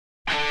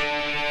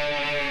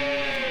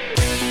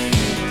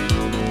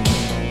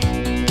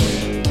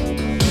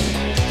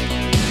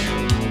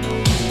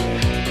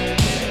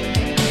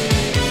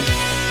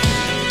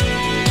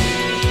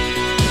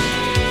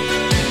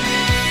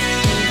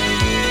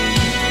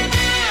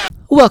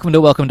Welcome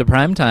to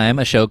Primetime,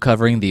 a show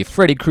covering the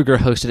Freddy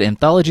Krueger-hosted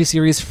anthology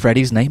series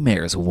Freddy's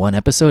Nightmares, one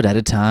episode at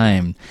a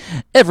time.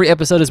 Every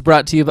episode is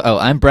brought to you by... Oh,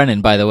 I'm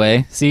Brennan, by the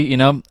way. See,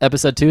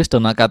 episode 2, still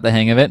not got the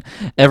hang of it.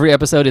 Every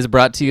episode is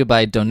brought to you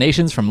by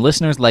donations from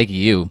listeners like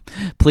you.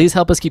 Please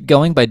help us keep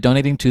going by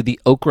donating to the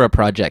Okra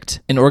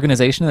Project, an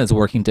organization that's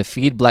working to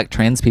feed black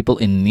trans people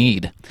in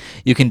need.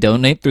 You can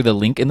donate through the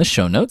link in the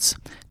show notes.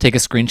 Take a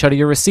screenshot of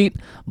your receipt,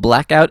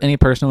 black out any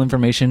personal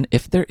information,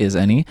 if there is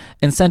any,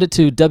 and send it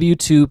to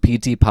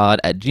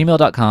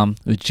w2ptpod@gmail.com,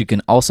 which you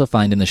can also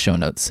find in the show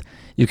notes.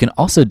 You can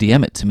also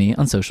DM it to me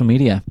on social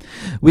media.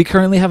 We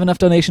currently have enough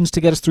donations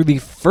to get us through the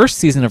first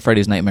season of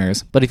Freddy's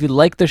Nightmares, but if you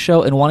like the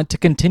show and want it to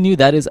continue,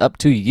 that is up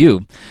to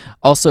you.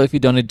 Also, if you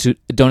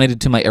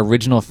donated to my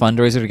original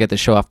fundraiser to get the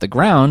show off the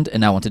ground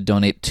and now want to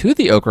donate to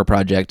the Okra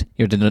Project,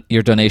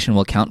 your donation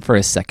will count for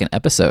a second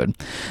episode.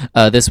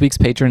 This week's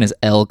patron is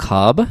Elle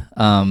Cobb,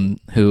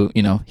 who,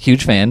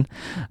 huge fan.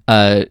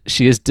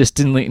 She is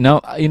distantly...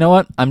 No, you know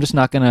what? I'm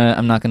not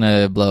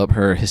gonna blow up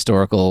her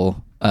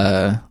historical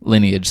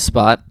lineage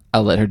spot.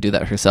 I'll let her do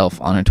that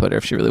herself on her Twitter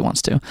if she really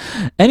wants to.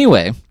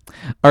 Anyway,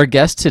 our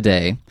guest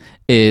today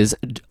is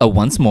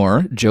once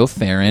more Joe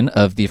Farron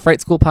of the Fright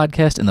School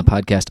podcast and the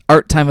podcast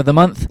Art Time of the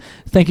Month.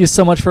 Thank you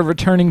so much for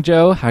returning,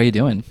 Joe. How are you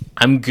doing?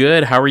 I'm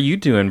good. How are you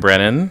doing,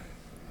 Brennan?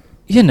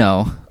 You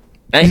know.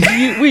 I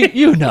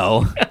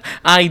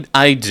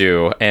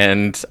do,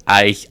 and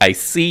I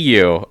see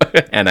you,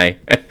 and I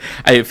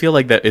feel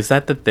like that is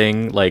that the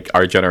thing like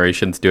our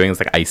generation's doing. It's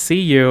like I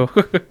see you.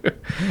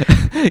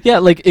 Yeah,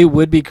 like it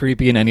would be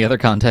creepy in any other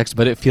context,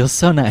 but it feels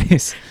so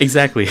nice.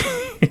 Exactly.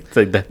 It's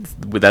like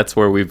that's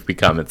where we've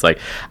become. It's like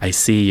I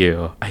see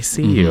you,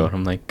 you, and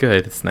I'm like,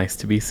 good. It's nice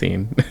to be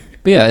seen.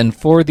 But yeah, and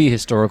for the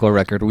historical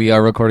record, we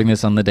are recording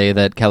this on the day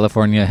that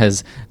California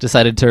has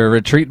decided to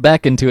retreat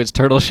back into its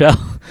turtle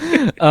shell,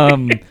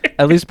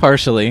 at least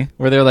partially,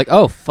 where they're like,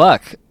 oh,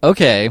 fuck,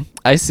 okay,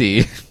 I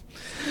see.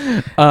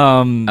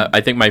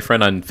 I think my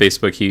friend on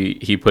Facebook,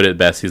 he put it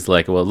best. He's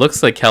like, well, it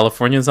looks like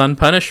California's on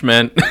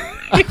punishment.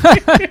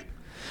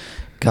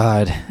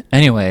 God.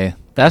 Anyway,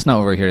 that's not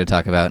what we're here to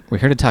talk about. We're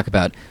here to talk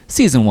about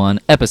Season 1,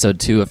 Episode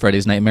 2 of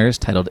Freddy's Nightmares,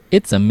 titled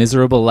It's a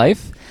Miserable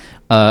Life.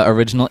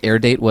 Original air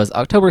date was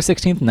October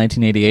 16th,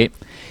 1988.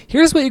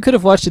 Here's what you could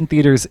have watched in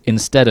theaters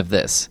instead of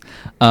this.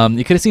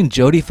 You could have seen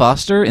Jodie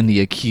Foster in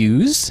The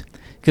Accused.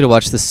 You could have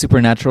watched the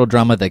supernatural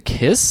drama The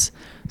Kiss,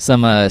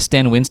 some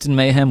Stan Winston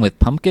mayhem with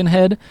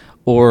Pumpkinhead,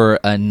 or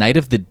Night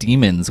of the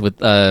Demons with...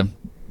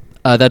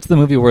 that's the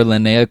movie where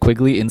Linnea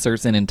Quigley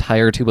inserts an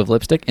entire tube of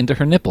lipstick into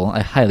her nipple.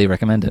 I highly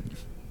recommend it.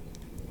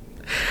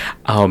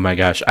 Oh my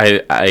gosh,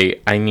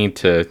 I need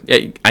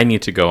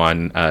to go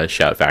on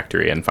Shout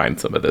Factory and find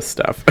some of this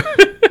stuff.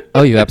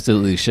 Oh, you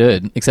absolutely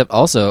should. Except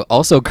also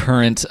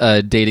current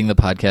Dating the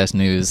Podcast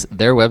news,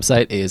 their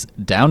website is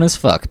down as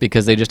fuck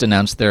because they just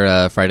announced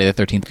their Friday the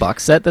 13th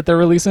box set that they're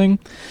releasing.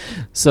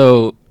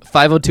 So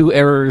 502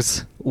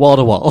 errors wall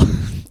to wall.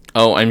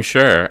 Oh, I'm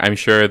sure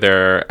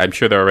they're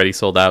already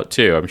sold out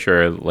too. I'm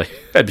sure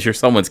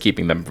someone's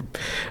keeping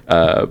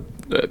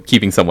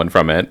someone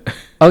from it.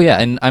 Oh yeah,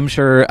 and I'm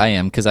sure I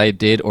am because I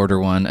did order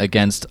one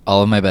against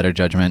all of my better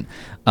judgment.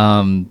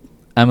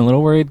 I'm a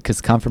little worried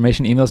because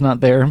confirmation email's not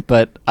there,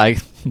 but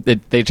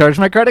they charged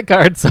my credit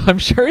card, so I'm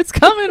sure it's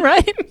coming,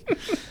 right?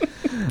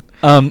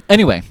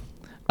 Anyway,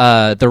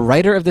 the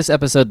writer of this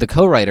episode, the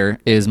co-writer,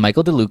 is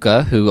Michael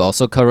DeLuca, who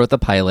also co-wrote the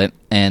pilot,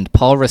 and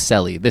Paul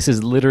Rosselli. This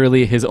is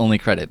literally his only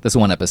credit, this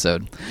one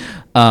episode.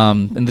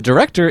 And the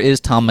director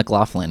is Tom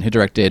McLaughlin, who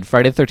directed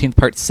Friday the 13th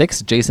Part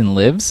 6, Jason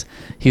Lives.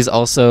 He's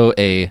also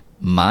a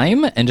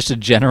mime and just a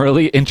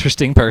generally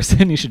interesting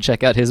person. You should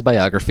check out his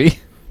biography.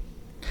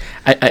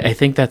 I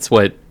think that's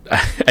what...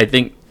 I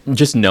think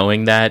just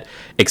knowing that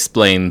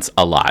explains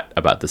a lot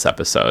about this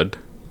episode.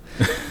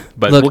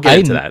 But look, we'll get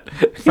into that.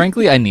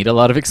 Frankly, I need a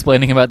lot of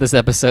explaining about this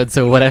episode,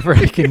 so whatever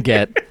I can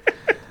get.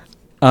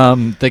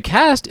 The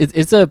cast,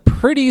 it's a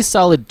pretty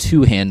solid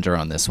two-hander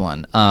on this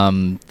one.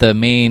 The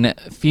main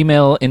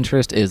female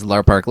interest is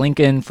Lar Park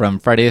Lincoln from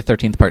Friday the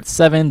 13th Part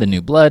 7, The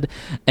New Blood,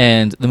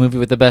 and the movie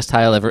with the best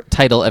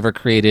title ever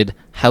created,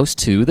 House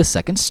 2, The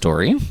Second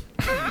Story.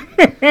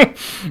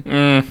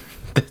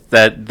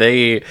 That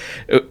they...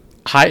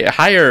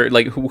 hire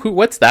who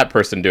what's that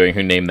person doing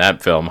who named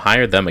that film?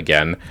 Hire them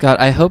again. God,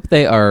 I hope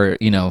they are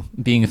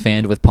being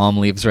fanned with palm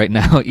leaves right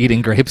now,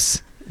 eating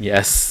grapes.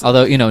 Yes,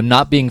 although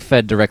not being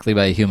fed directly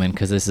by a human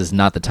because this is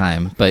not the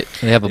time, but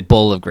they have a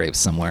bowl of grapes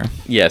somewhere.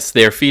 Yes,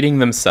 they're feeding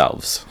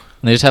themselves,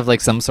 and they just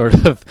have some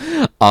sort of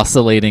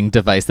oscillating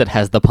device that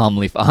has the palm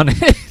leaf on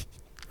it.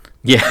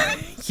 Yeah.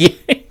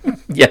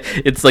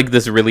 It's like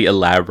this really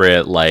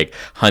elaborate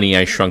Honey,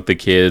 I Shrunk the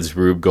Kids,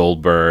 Rube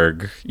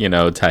Goldberg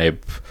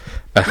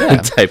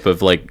type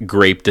of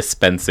grape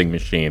dispensing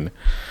machine.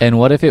 And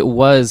what if it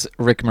was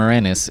Rick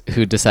Moranis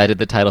who decided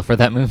the title for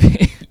that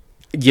movie?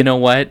 You know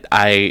what?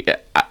 I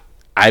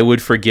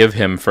would forgive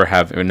him for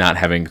not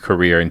having a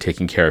career and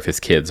taking care of his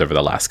kids over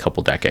the last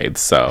couple decades.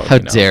 So how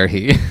dare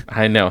he?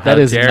 I know that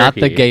is not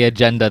the gay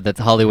agenda that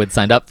Hollywood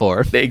signed up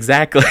for.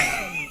 Exactly.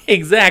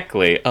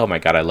 Exactly. Oh my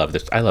god, I love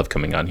this. I love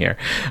coming on here.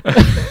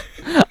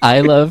 I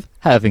love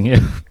having you.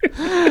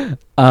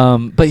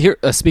 But here,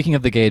 speaking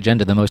of the gay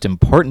agenda, the most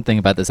important thing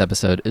about this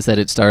episode is that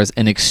it stars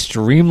an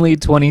extremely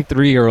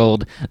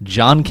 23-year-old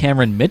John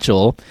Cameron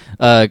Mitchell,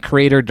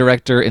 creator,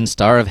 director, and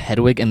star of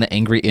Hedwig and the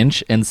Angry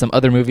Inch, and some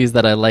other movies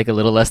that I like a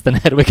little less than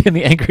Hedwig and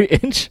the Angry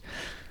Inch.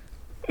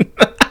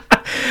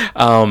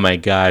 Oh my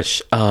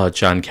gosh. Oh,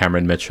 John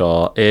Cameron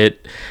Mitchell.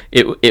 It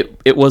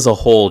was a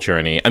whole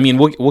journey. I mean,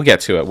 we'll get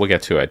to it. We'll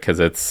get to it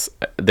because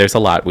there's a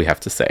lot we have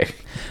to say.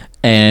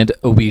 And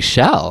we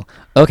shall.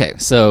 Okay,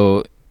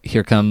 so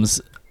here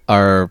comes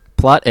our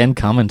plot and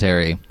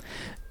commentary.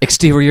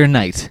 Exterior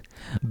night.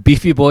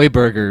 Beefy Boy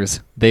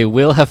Burgers. They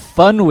will have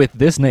fun with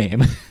this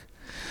name.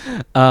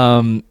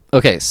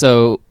 Okay,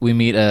 so we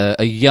meet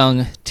a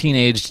young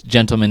teenage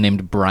gentleman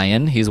named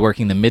Brian. He's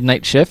working the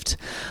midnight shift.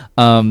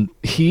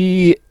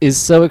 He is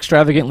so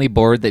extravagantly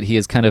bored that he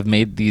has kind of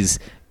made these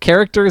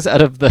characters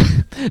out of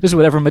the just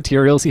whatever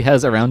materials he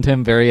has around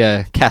him,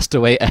 very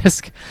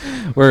Castaway-esque,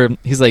 where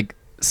he's like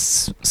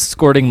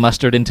squirting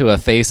mustard into a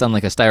face on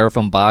like a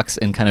styrofoam box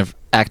and kind of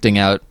acting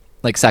out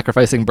like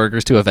sacrificing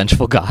burgers to a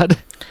vengeful god.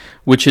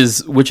 Which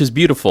is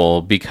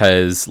beautiful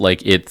because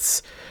like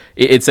it's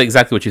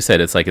exactly what you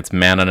said. It's like it's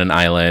man on an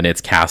island, it's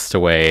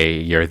Castaway,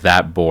 you're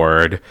that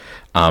bored.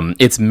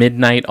 It's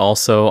midnight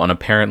also on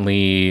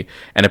apparently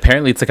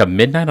it's like a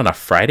midnight on a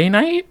Friday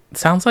night.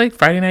 Sounds like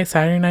Friday night,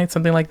 Saturday night,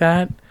 something like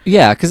that.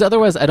 Yeah, because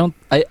otherwise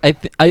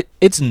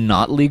it's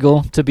not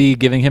legal to be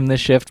giving him this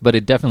shift, but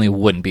it definitely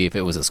wouldn't be if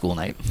it was a school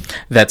night.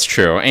 That's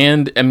true.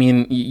 And I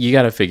mean, you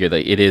got to figure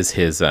that it is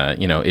his,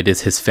 it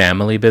is his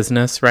family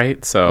business,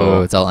 right?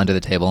 So it's all under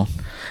the table.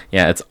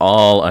 Yeah, it's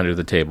all under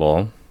the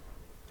table.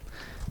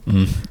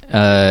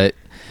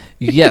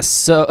 Yes.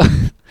 So,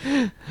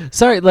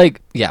 sorry.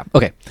 Like, yeah.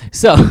 Okay.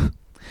 So,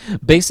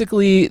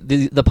 basically,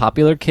 the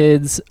popular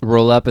kids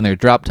roll up in their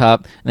drop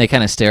top and they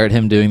kind of stare at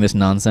him doing this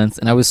nonsense.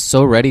 And I was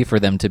so ready for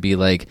them to be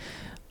like,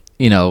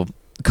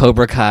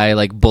 Cobra Kai,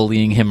 like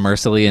bullying him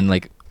mercilessly and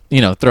like,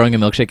 throwing a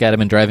milkshake at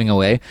him and driving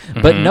away.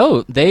 Mm-hmm. But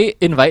no, they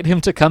invite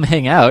him to come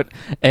hang out,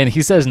 and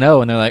he says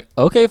no, and they're like,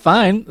 okay,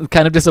 fine,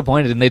 kind of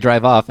disappointed, and they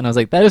drive off. And I was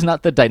like, that is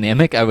not the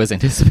dynamic I was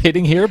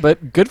anticipating here,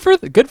 but good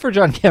for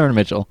John Cameron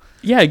Mitchell.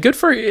 Yeah, good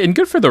for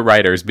the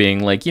writers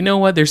being like, you know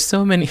what, there's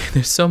so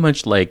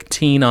much like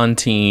teen on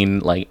teen,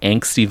 like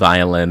angsty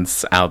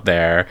violence out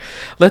there.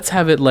 Let's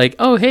have it like,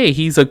 oh, hey,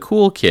 he's a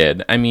cool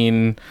kid. I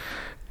mean,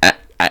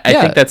 I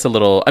think that's a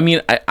little. I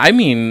mean,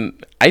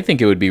 I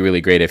think it would be really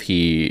great if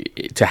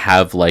to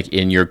have like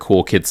in your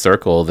cool kid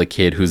circle the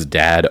kid whose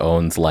dad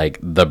owns like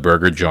the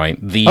burger joint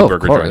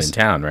in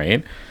town,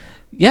 right?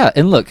 Yeah,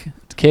 and look,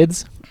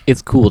 kids,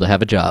 it's cool to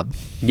have a job.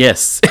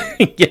 Yes,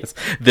 yes.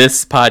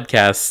 This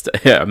podcast.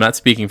 I'm not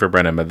speaking for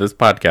Brennan, but this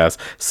podcast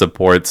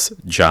supports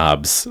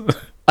jobs.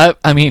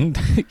 I mean,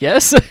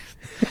 yes.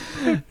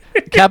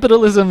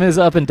 Capitalism is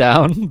up and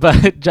down,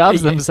 but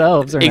jobs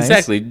themselves are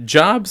exactly nice.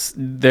 Jobs,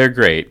 they're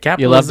great.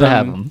 Capitalism, you love to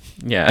have them.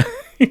 Yeah.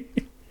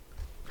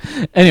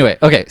 Anyway,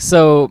 okay,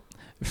 so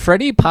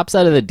Freddy pops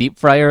out of the deep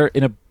fryer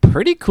in a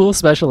pretty cool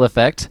special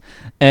effect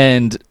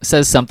and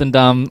says something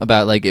dumb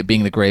about like it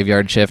being the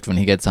graveyard shift when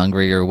he gets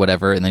hungry or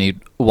whatever, and then he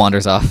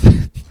wanders off.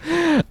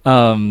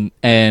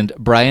 And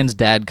Brian's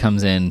dad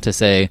comes in to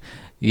say,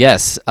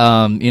 yes,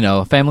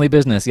 family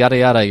business, yada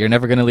yada, you're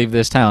never going to leave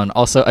this town.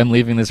 Also, I'm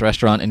leaving this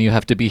restaurant and you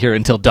have to be here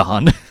until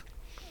dawn.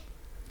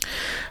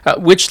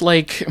 Which,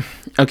 like,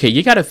 okay,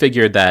 you got to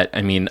figure that,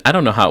 I mean, I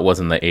don't know how it was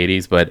in the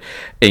 80s, but,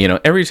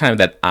 every time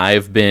that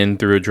I've been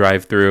through a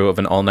drive-through of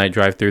an all-night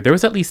drive-through, there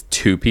was at least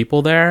 2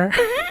 people there.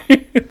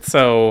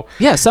 So...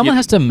 yeah, someone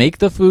has to make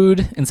the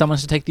food and someone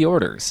has to take the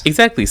orders.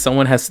 Exactly.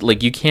 Someone has,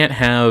 like, you can't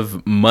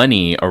have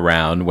money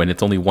around when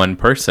it's only one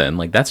person.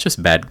 Like, that's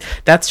just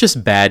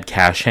bad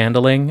cash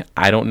handling.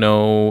 I don't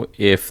know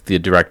if the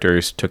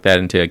directors took that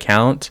into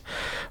account,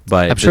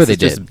 but... I'm sure they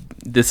did.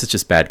 This is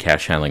just bad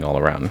cash handling all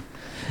around.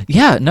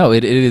 Yeah, no,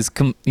 it is,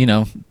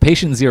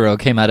 patient zero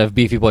came out of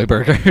Beefy Boy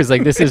Burgers.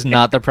 Like, this is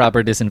not the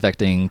proper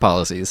disinfecting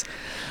policies.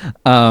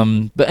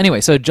 But anyway,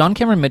 so John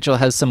Cameron Mitchell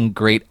has some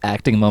great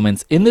acting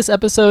moments in this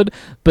episode,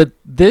 but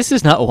this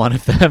is not one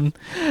of them.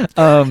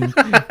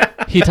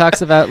 He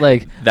talks about,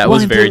 like... that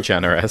was very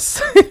generous.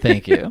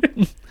 Thank you.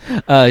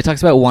 He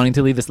talks about wanting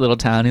to leave this little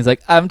town. He's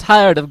like, I'm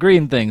tired of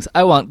green things.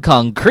 I want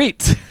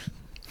concrete.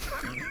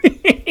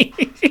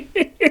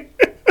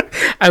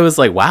 I was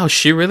like, wow,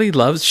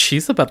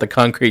 she's about the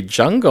concrete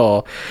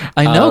jungle.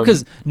 I know,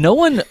 because no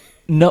one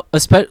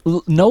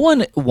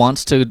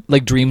wants to,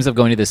 like, dreams of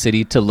going to the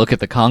city to look at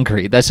the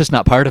concrete. That's just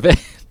not part of it.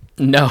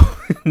 No,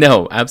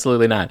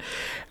 absolutely not.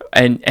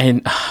 And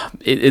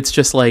it's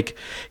just like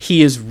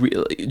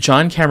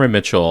John Cameron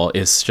Mitchell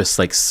is just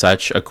like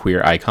such a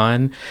queer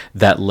icon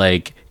that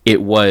like it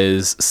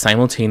was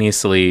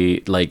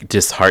simultaneously like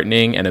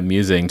disheartening and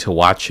amusing to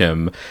watch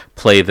him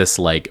play this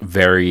like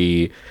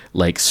very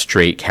like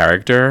straight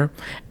character.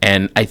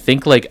 And I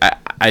think like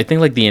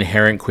the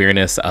inherent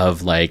queerness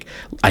of like,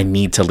 I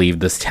need to leave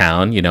this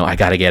town, I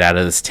got to get out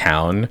of this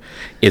town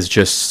is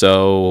just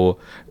so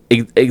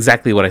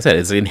exactly what I said.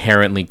 It's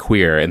inherently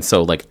queer, and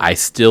so like I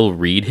still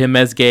read him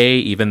as gay,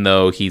 even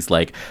though he's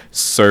like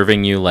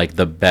serving you like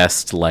the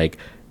best like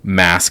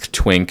masked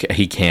twink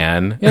he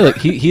can. Yeah, look,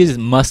 he is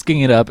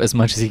musking it up as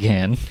much as he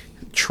can.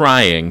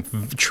 trying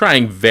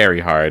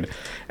very hard,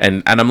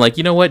 and I'm like,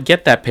 you know what?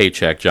 Get that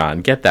paycheck,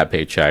 John. Get that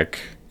paycheck.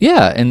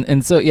 Yeah,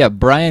 and so yeah,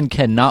 Brian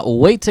cannot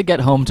wait to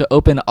get home to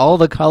open all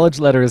the college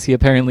letters he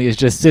apparently is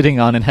just sitting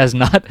on and has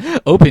not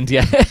opened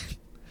yet.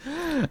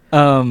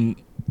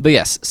 But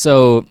yes,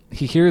 so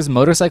he hears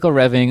motorcycle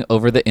revving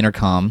over the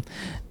intercom,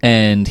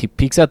 and he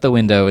peeks out the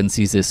window and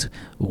sees this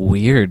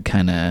weird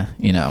kind of,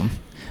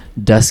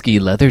 dusky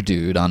leather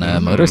dude on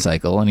a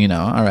motorcycle, and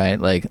all right,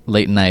 like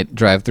late night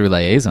drive-through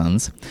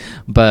liaisons.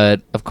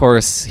 But of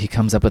course, he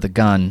comes up with a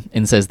gun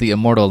and says the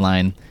immortal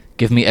line,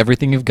 "Give me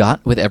everything you've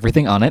got with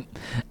everything on it,"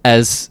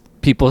 as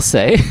people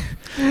say.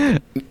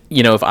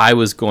 If I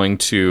was going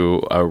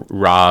to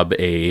rob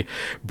a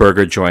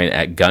burger joint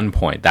at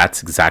gunpoint,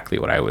 that's exactly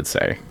what I would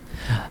say.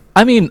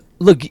 I mean,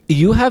 look,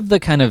 you have the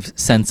kind of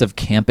sense of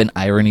camp and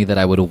irony that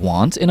I would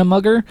want in a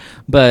mugger,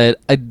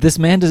 but this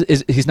man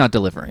he's not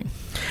delivering.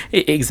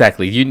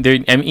 Exactly.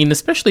 I mean,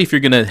 especially if you're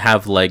going to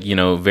have like,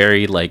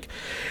 very like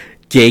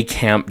gay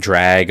camp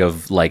drag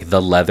of like the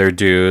leather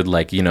dude,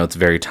 like, it's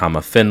very Tom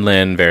of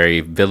Finland, very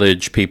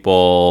Village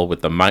People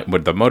with the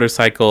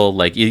motorcycle.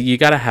 Like you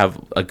got to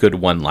have a good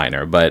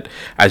one-liner, but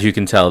as you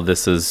can tell,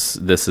 this is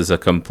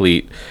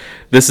completely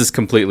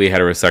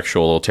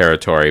heterosexual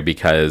territory,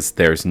 because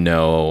there's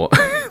no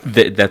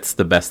that's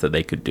the best that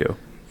they could do.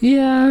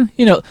 Yeah,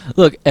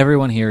 look,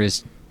 everyone here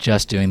is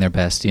just doing their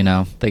best. They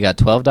got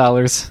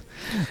 $12.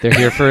 They're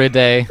here for a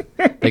day.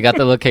 They got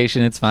the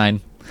location. It's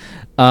fine.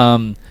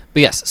 But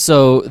yes,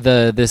 so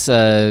this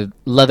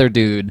leather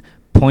dude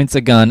points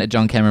a gun at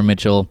John Cameron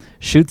Mitchell,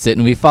 shoots it,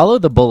 and we follow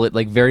the bullet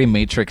like very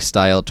Matrix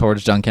style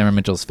towards John Cameron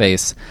Mitchell's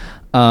face.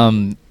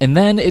 And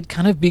then it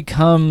kind of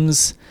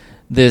becomes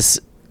this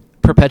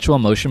perpetual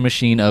motion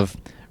machine of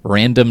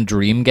random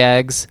dream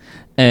gags,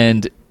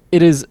 and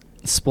it is,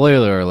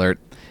 spoiler alert,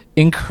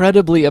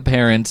 incredibly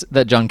apparent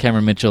that John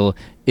Cameron Mitchell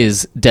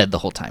is dead the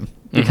whole time.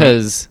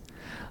 Because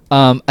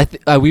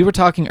we were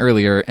talking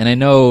earlier, and I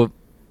know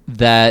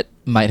that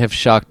might have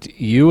shocked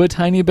you a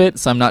tiny bit,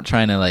 so I'm not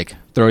trying to like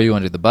throw you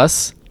under the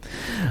bus.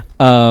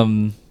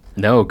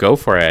 No, go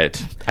for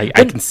it. I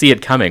can see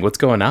it coming. What's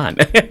going on?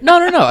 No.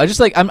 I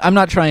just like I'm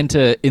not trying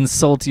to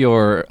insult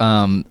your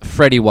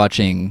Freddy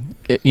watching,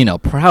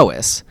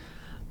 prowess.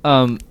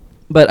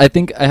 But I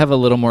think I have a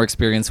little more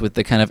experience with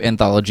the kind of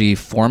anthology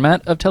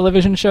format of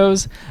television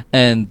shows,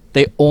 and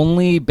they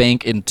only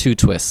bank in two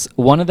twists.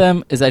 One of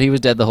them is that he was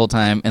dead the whole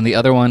time, and the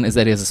other one is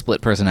that he has a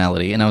split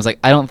personality. And I was like,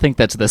 I don't think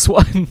that's this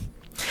one.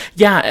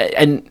 Yeah,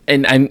 and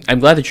I'm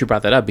glad that you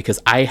brought that up,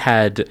 because I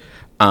had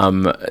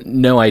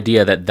no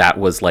idea that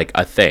was like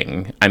a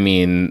thing. I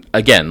mean,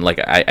 again,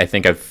 like I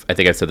think I've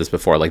said this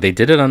before. Like they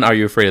did it on Are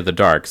You Afraid of the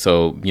Dark?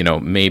 So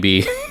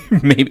maybe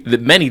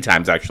many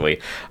times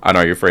actually on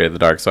Are You Afraid of the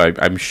Dark? So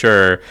I'm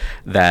sure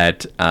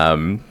that,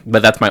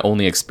 but that's my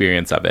only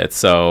experience of it.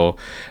 So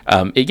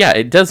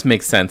it does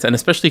make sense, and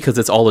especially because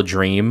it's all a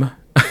dream.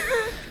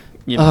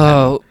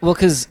 Oh, well,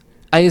 because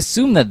I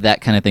assume that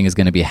kind of thing is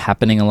going to be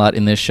happening a lot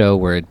in this show,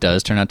 where it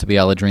does turn out to be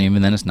all a dream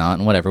and then it's not,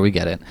 and whatever, we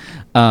get it.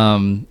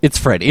 It's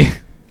Freddy.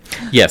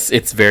 Yes,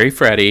 it's very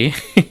Freddy.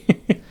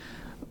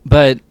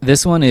 But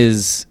this one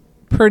is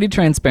pretty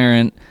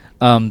transparent,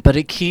 but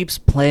it keeps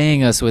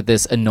playing us with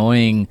this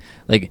annoying,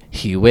 like,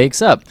 he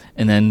wakes up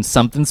and then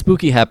something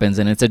spooky happens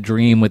and it's a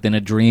dream within a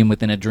dream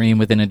within a dream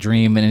within a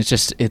dream, and it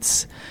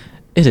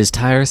is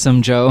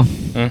tiresome, Joe.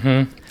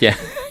 Yeah,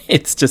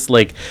 it's just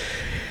like,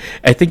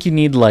 I think you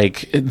need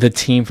like the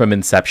team from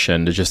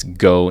Inception to just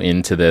go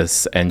into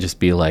this and just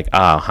be like,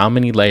 how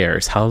many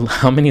layers?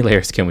 How many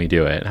layers can we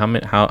do it?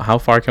 How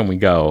far can we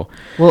go?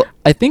 Well,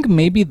 I think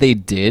maybe they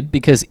did,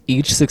 because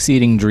each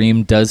succeeding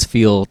dream does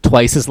feel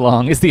twice as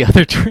long as the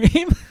other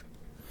dream.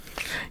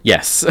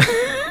 Yes.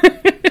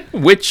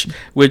 which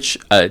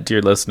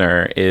dear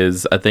listener,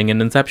 is a thing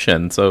in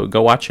Inception, so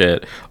go watch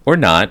it, or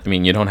not. I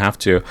mean, you don't have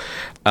to.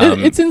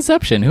 It's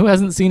Inception. Who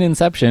hasn't seen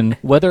Inception,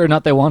 whether or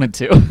not they wanted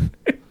to?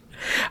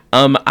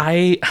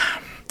 I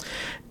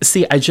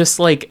just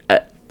like,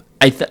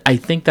 I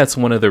think that's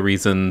one of the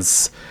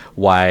reasons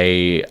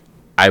why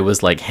I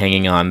was like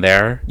hanging on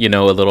there, a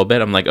little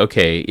bit. I'm like,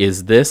 okay,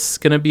 is this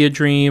going to be a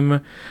dream?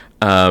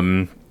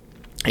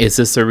 Is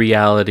this a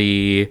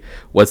reality?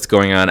 What's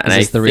going on? And is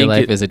this the real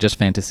life? Is it just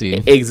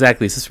fantasy?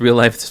 Exactly. Is this real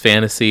life? It's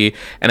fantasy.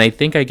 And I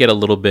think I get a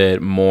little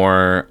bit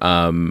more,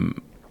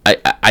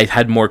 I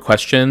had more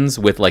questions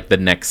with like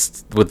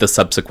with the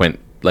subsequent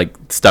like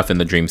stuff in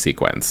the dream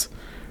sequence.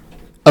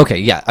 Okay,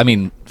 yeah, I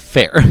mean,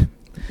 fair.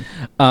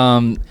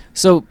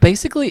 So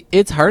basically,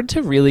 it's hard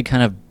to really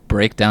kind of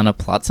break down a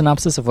plot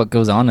synopsis of what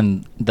goes on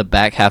in the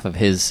back half of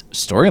his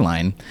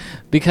storyline,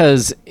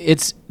 because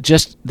it's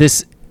just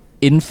this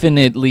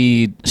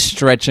infinitely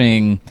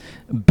stretching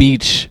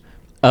beach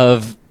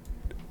of,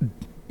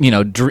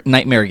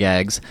 nightmare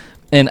gags.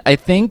 And I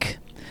think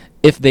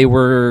if they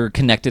were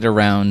connected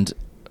around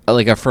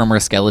like a firmer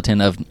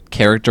skeleton of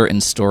character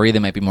and story that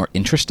might be more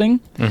interesting.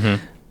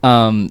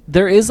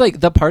 There is like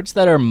the parts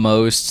that are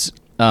most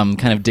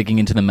kind of digging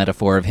into the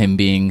metaphor of him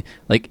being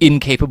like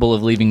incapable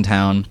of leaving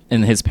town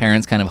and his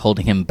parents kind of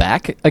holding him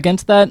back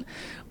against that.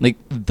 Like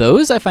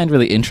those I find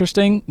really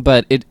interesting,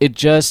 but it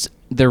just,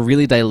 they're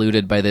really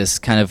diluted by this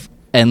kind of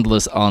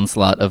endless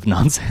onslaught of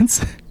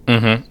nonsense.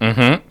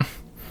 I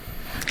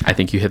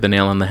think you hit the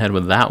nail on the head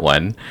with that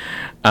one.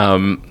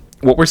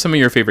 What were some of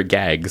your favorite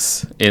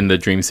gags in the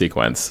dream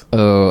sequence?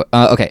 Oh,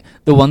 okay.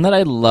 The one that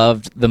I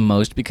loved the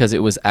most because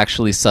it was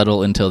actually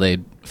subtle until they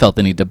felt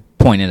the need to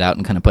point it out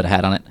and kind of put a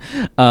hat on it.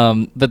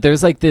 But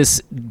there's like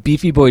this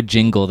Beefy Boy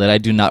jingle that I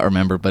do not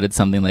remember, but it's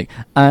something like,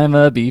 I'm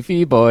a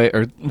beefy boy,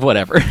 or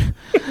whatever.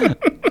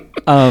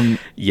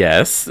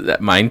 Yes,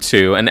 mine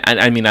too. And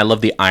I mean, I love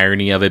the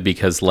irony of it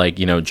because, like,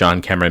 you know,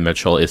 John Cameron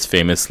Mitchell is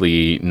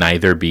famously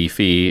neither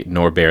beefy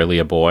nor barely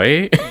a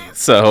boy.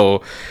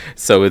 so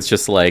it's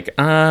just like,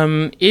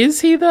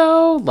 is he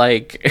though?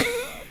 Like,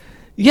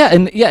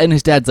 and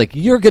his dad's like,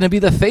 you're gonna be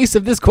the face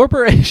of this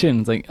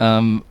corporation. It's like,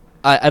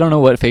 I don't know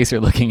what face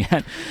you're looking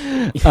at.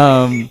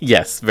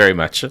 Yes, very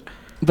much.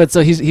 But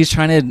so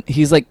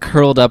he's like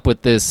curled up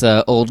with this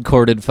old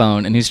corded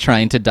phone, and he's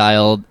trying to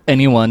dial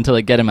anyone to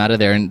like get him out of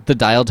there, and the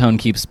dial tone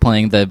keeps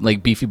playing the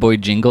like Beefy Boy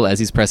jingle as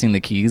he's pressing the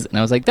keys, and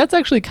I was like, that's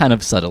actually kind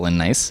of subtle and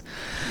nice.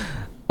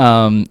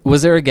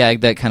 Was there a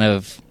gag that kind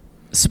of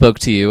spoke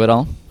to you at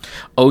all?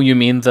 Oh, you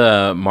mean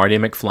the Marty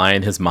McFly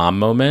and his mom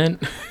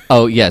moment?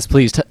 Oh, yes.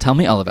 Please tell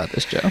me all about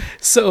this, Joe.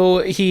 So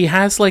he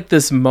has like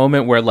this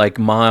moment where like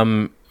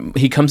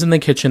he comes in the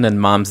kitchen and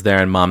mom's there,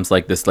 and mom's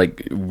like this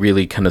like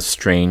really kind of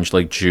strange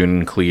like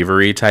June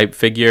Cleavery type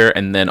figure,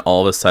 and then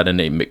all of a sudden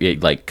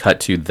it like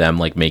cut to them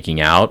like making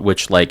out,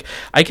 which like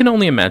I can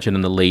only imagine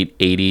in the late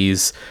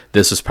 80s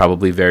this was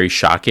probably very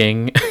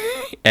shocking.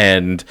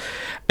 And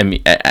I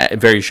mean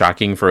very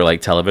shocking for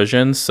like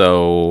television.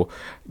 So,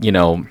 you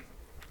know,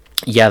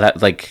 yeah,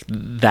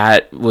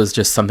 that was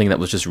just something that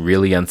was just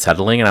really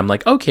unsettling, and I'm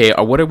like, okay,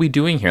 what are we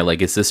doing here?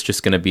 Like, is this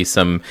just going to be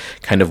some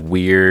kind of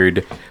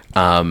weird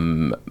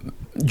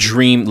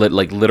dream,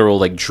 like literal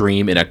like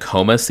dream in a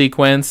coma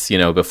sequence, you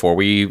know, before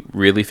we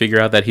really figure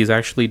out that he's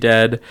actually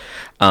dead?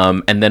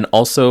 And then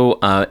also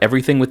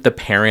everything with the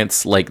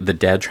parents, like the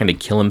dad trying to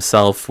kill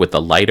himself with a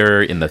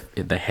lighter in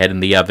the head in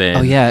the oven.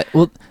 Oh yeah,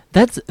 well.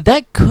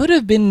 That could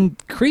have been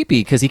creepy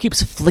because he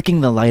keeps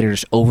flicking the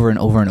lighters over and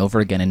over and over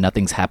again, and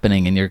nothing's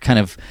happening, and you're kind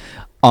of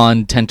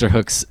on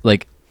tenterhooks,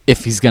 like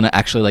if he's gonna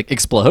actually like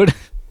explode.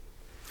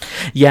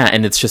 Yeah,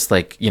 and it's just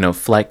like, you know,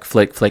 flick,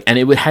 and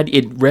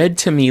it read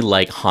to me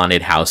like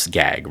haunted house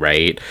gag,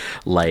 right?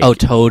 Like, oh,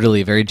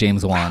 totally, very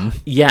James Wan.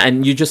 Yeah,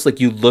 and you just like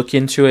you look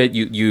into it,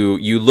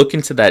 you look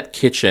into that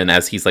kitchen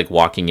as he's like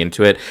walking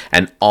into it,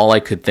 and all I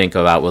could think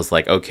about was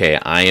like, okay,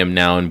 I am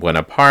now in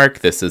Buena Park.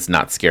 This is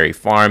not Scary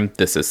Farm.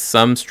 This is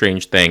some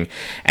strange thing,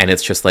 and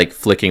it's just like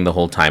flicking the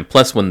whole time.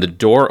 Plus, when the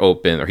door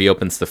he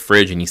opens the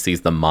fridge and he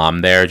sees the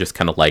mom there, just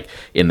kind of like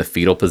in the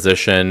fetal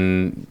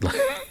position.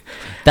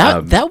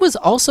 That was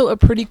also a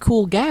pretty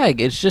cool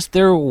gag. It's just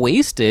they're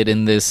wasted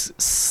in this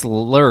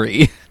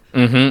slurry.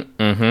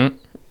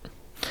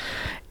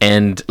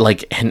 And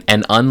like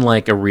and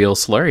unlike a real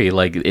slurry,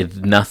 like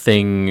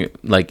nothing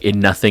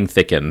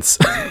thickens.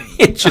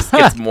 It just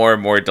gets more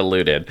and more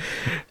diluted.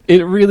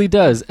 It really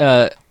does.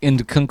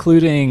 And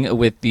concluding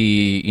with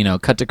the, you know,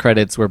 cut to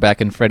credits, we're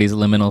back in Freddy's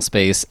liminal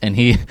space, and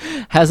he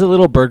has a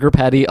little burger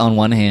patty on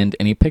one hand,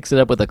 and he picks it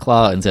up with a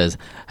claw and says,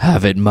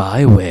 "Have it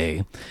my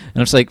way."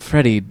 And it's like,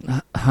 Freddy,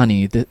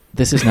 honey,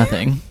 this is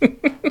nothing.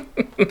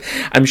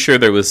 I'm sure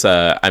there was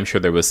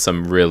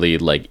some really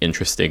like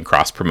interesting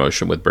cross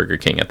promotion with Burger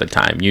King at the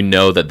time. You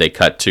know that they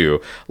cut to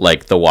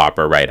like the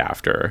Whopper right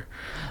after.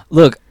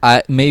 Look,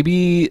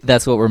 maybe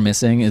that's what we're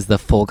missing is the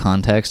full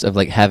context of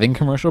like having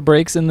commercial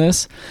breaks in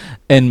this,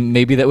 and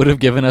maybe that would have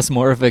given us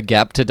more of a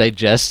gap to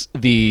digest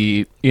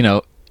the, you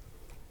know,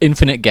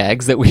 infinite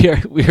gags that we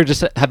are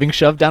just having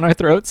shoved down our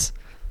throats.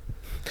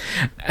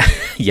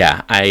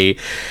 Yeah, I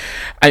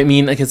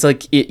mean, like, it's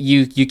like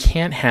you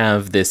can't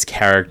have this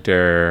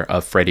character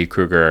of Freddy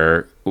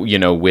Krueger, you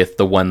know, with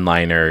the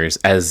one-liners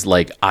as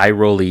like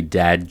eye-rolly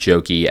dad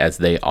jokey as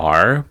they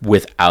are,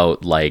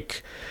 without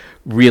like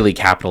really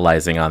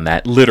capitalizing on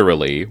that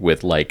literally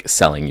with like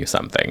selling you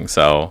something.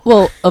 So,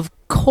 well, of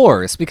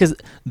course, because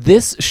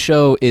this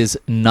show is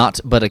not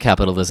but a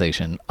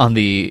capitalization on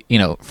the, you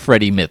know,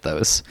 Freddy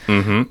mythos,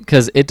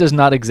 because it does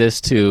not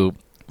exist to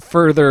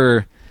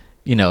further,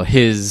 you know,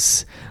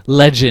 his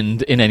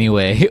legend in any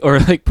way or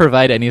like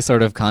provide any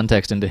sort of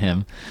context into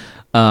him.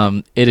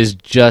 It is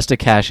just a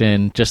cash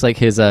in, just like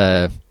his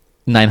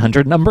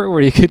 900 number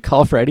where you could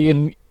call Freddy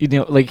and, you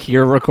know, like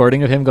hear a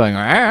recording of him going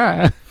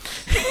 "Rah."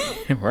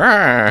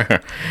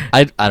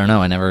 I don't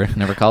know. I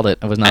never called it.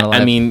 I was not alive.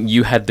 I mean,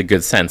 you had the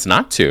good sense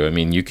not to. I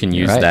mean, you can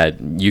use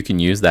that. You can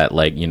use that,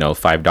 like, you know,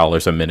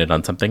 $5 a minute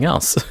on something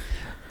else.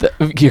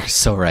 You're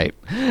so right.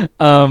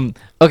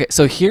 Okay,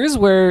 so here's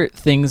where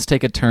things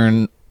take a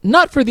turn,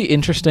 not for the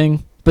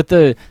interesting, But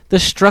the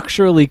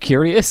structurally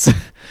curious,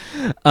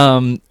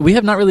 we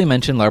have not really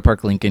mentioned Lar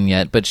Park Lincoln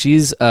yet, but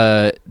she's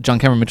John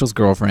Cameron Mitchell's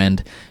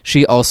girlfriend.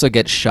 She also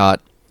gets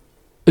shot,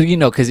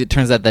 because it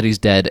turns out that he's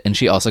dead, and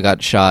she also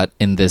got shot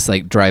in this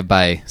like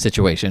drive-by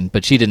situation,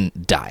 but she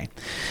didn't die.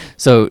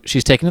 So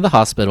she's taken to the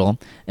hospital,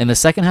 and the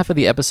second half of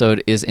the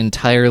episode is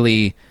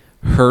entirely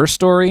her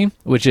story,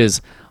 which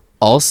is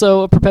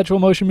also a perpetual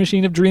motion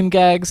machine of dream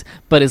gags,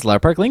 but is Lar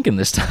Park Lincoln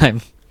this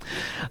time.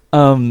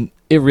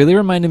 It really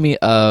reminded me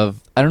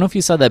of, I don't know if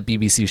you saw that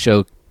BBC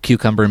show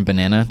Cucumber and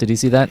Banana. Did you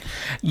see that?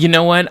 You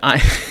know what?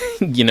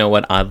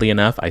 Oddly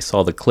enough, I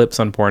saw the clips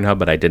on Pornhub,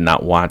 but I did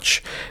not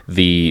watch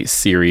the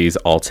series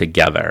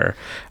altogether.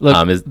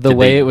 Look,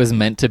 it was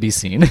meant to be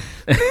seen.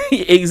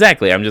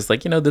 Exactly. I'm just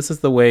like, this is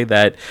the way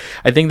that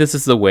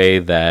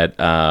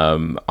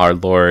our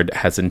Lord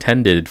has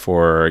intended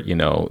for,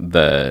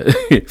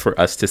 for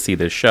us to see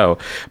this show.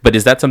 But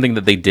is that something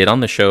that they did on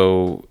the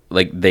show?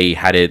 Like they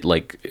had it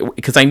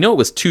because I know it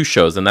was 2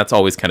 shows, and that's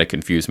always kind of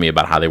confused me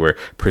about how they were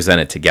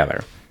presented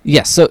together.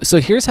 Yes,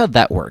 so here's how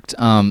that worked.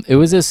 It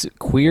was this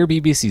queer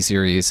BBC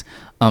series.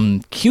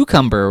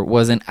 Cucumber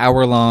was an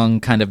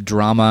hour-long kind of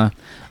drama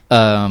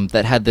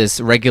that had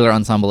this regular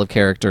ensemble of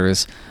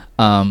characters.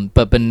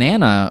 But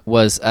Banana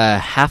was a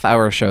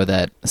half-hour show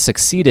that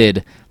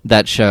succeeded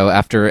that show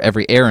after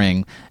every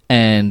airing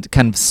and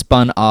kind of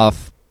spun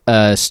off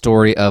a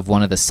story of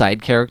one of the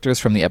side characters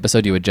from the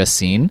episode you had just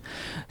seen.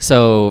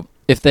 So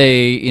if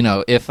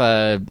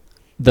the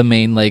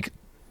main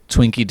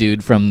Twinkie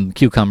dude from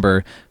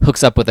Cucumber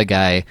hooks up with a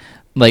guy,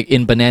 like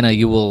in Banana,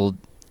 you will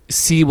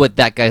see what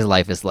that guy's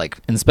life is like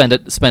and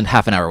spend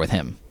half an hour with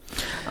him.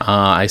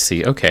 I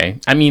see. Okay.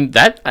 I mean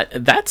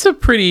that's a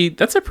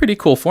pretty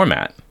cool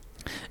format.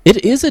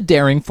 It is a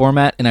daring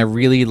format, and I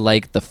really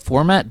like the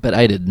format, but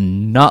I did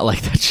not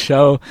like that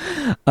show.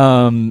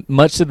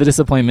 Much to the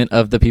disappointment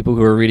of the people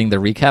who were reading the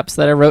recaps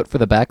that I wrote for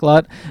the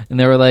backlot, and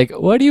they were like,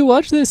 "Why do you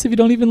watch this if you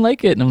don't even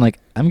like it?" And I'm like,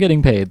 "I'm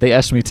getting paid. They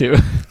asked me to."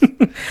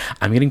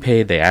 I'm getting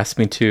paid. They asked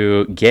me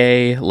to.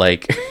 Gay,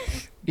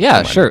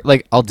 yeah, sure.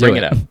 I'll do Bring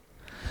it up.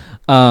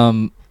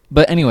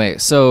 But anyway,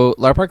 so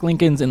Lar Park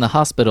Lincoln's in the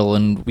hospital,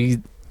 and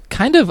we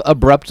kind of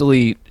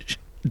abruptly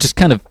just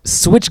kind of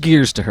switch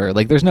gears to her.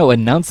 There's no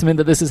announcement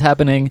that this is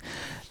happening,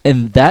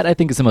 and that I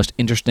think is the most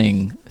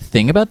interesting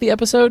thing about the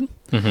episode.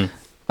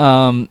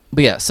 Mm-hmm.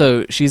 But yeah,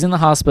 so she's in the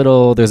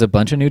hospital. There's a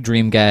bunch of new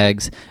dream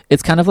gags.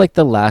 It's kind of like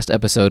the last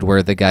episode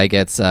where the guy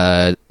gets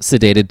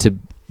sedated to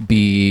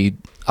be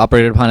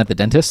operated upon at the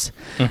dentist,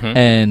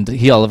 and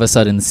he all of a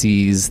sudden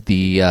sees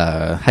the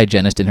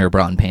hygienist in her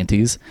bra and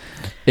panties.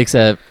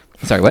 Except,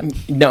 sorry, what?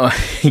 No,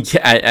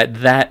 yeah,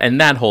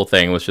 that whole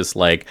thing was just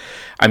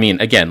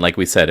again, like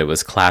we said, it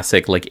was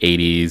classic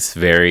 80s,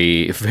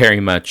 very, very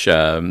much the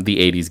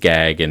 80s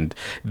gag, and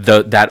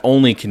that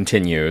only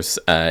continues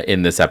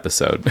in this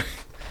episode.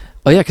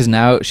 Oh, yeah, because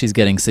now she's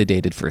getting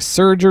sedated for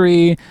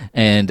surgery,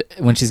 and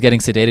when she's getting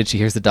sedated, she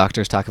hears the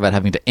doctors talk about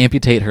having to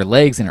amputate her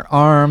legs and her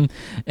arm,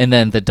 and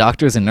then the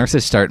doctors and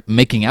nurses start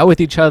making out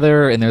with each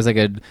other, and there's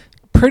a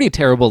pretty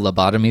terrible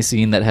lobotomy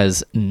scene that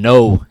has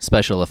no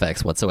special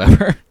effects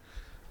whatsoever.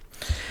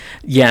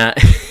 Yeah.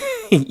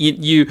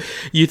 You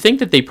think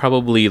that they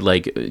probably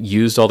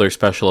used all their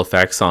special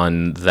effects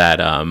on that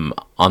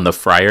on the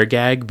fryer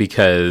gag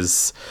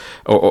because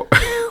or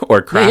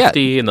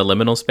Crafty in the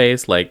liminal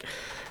space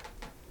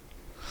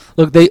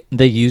Look,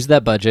 they used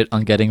that budget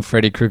on getting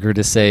Freddy Krueger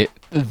to say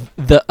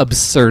the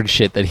absurd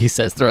shit that he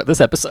says throughout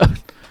this episode.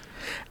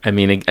 I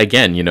mean,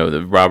 again,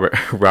 the Robert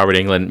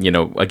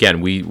Englund,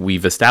 again,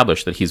 we've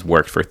established that he's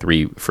worked for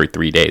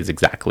 3 days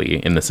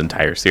exactly in this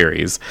entire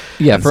series.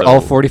 Yeah, and for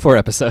all 44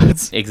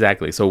 episodes.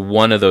 Exactly. So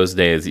one of those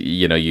days,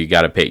 you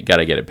gotta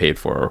get it paid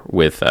for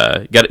with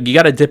you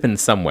gotta dip in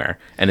somewhere,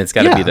 and it's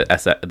gotta be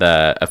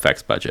the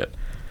effects budget.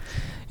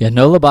 Yeah,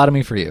 no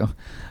lobotomy for you.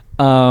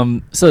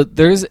 So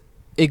there's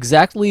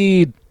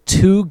exactly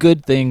 2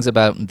 good things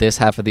about this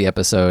half of the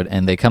episode,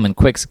 and they come in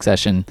quick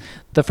succession.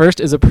 The first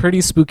is a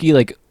pretty spooky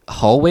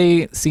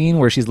hallway scene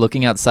where she's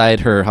looking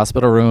outside her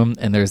hospital room,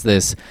 and there's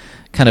this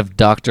kind of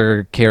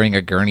doctor carrying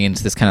a gurney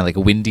into this kind of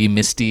windy,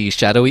 misty,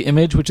 shadowy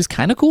image, which is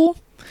kind of cool.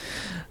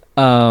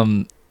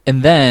 And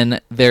then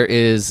there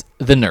is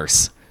the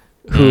nurse,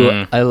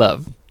 who I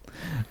love.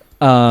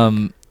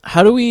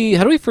 How do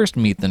we first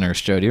meet the nurse,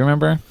 Joe? Do you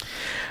remember?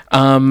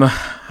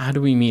 How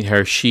do we meet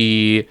her?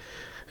 She's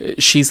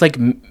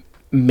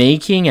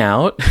making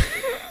out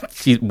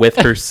with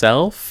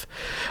herself.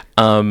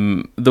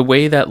 The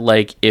way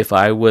that if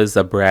I was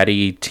the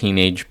bratty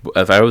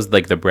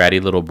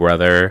little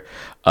brother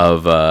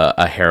of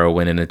a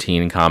heroine in a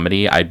teen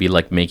comedy, I'd be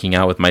making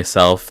out with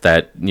myself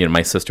that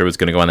my sister was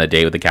going to go on a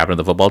date with the captain of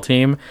the football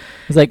team.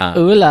 It's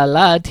ooh la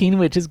la, Teen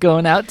Witch is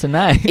going out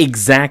tonight.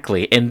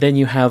 Exactly. And then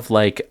you have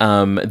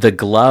the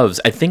gloves.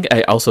 I think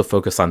I also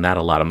focus on that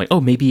a lot. I'm like,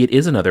 oh, maybe it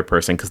is another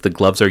person because the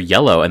gloves are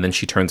yellow. And then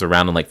she turns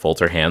around and folds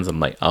her hands. I'm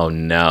like, oh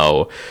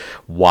no,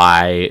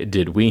 why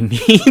did we need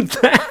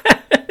that?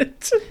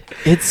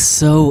 It's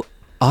so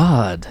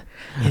odd.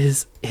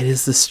 It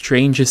is the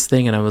strangest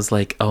thing, and I was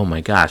like, oh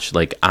my gosh,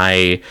 like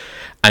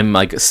I'm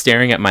like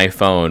staring at my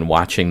phone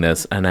watching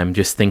this, and I'm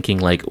just thinking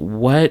like,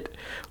 what?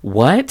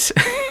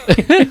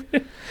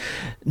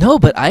 No,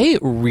 but I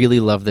really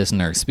love this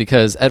nurse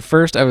because at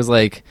first I was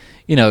like,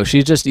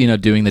 she's just,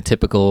 doing the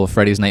typical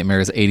Freddy's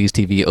Nightmares 80s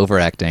TV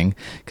overacting.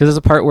 Because there's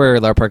a part where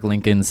Lar Park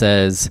Lincoln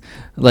says,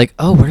 like,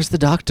 oh, where's the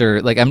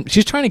doctor? Like,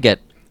 she's trying to get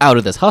out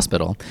of this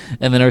hospital.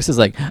 And the nurse is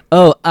like,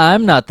 oh,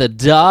 I'm not the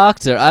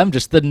doctor. I'm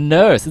just the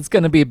nurse. It's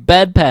going to be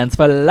bedpans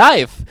for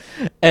life.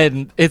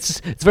 And it's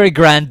very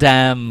grand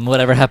dam,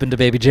 whatever happened to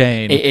baby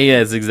Jane.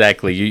 Yes,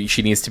 exactly.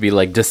 She needs to be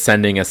like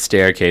descending a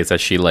staircase as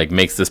she like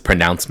makes this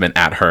pronouncement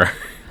at her.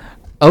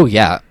 Oh,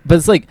 yeah. But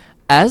it's like,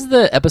 as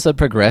the episode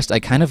progressed, I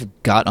kind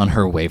of got on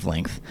her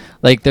wavelength.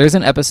 Like, there's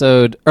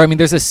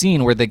a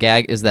scene where the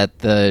gag is that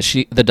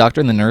the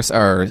doctor and the nurse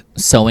are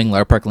sewing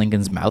Lar Park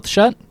Lincoln's mouth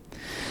shut.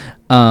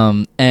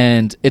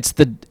 And it's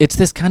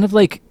this kind of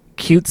like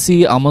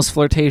cutesy, almost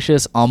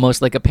flirtatious,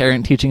 almost like a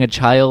parent teaching a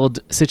child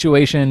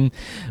situation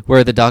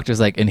where the doctor's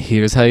like, and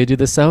here's how you do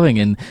the sewing,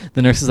 and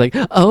the nurse is like,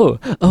 oh,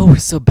 we're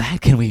so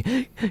bad. Can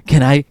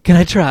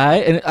I try?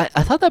 And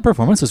I thought that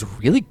performance was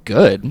really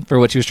good for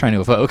what she was trying to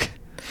evoke.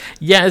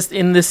 Yes,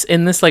 in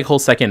this like whole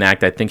second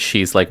act, I think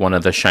she's like one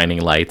of the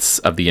shining lights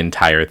of the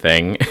entire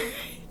thing.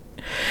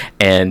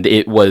 And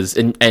it was,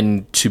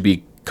 and to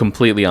be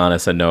completely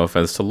honest, and no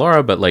offense to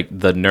Laura, but like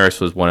the nurse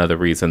was one of the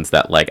reasons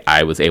that like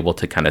I was able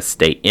to kind of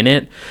stay in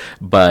it,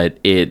 but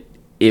it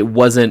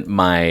wasn't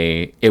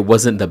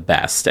the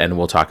best, and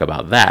we'll talk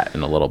about that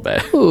in a little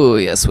bit. Oh,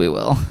 yes, we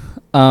will.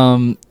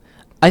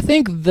 I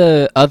think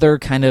the other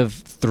kind of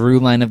through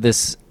line of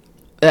this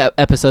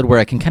episode where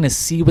I can kind of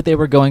see what they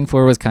were going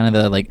for was kind of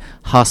the like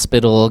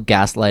hospital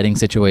gaslighting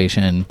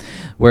situation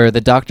where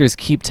the doctors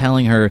keep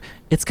telling her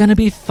it's gonna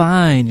be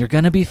fine, you're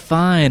gonna be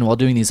fine, while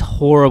doing these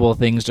horrible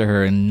things to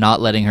her and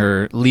not letting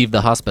her leave the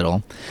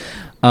hospital,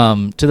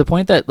 to the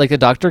point that like the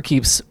doctor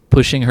keeps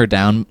pushing her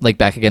down like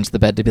back against the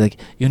bed to be like,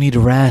 you need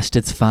rest,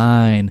 it's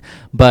fine.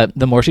 But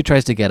the more she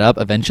tries to get up,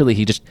 eventually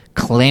he just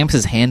clamps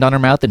his hand on her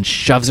mouth and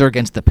shoves her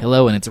against the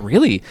pillow, and it's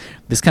really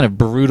this kind of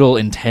brutal,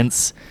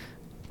 intense,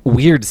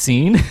 weird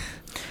scene.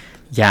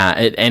 Yeah,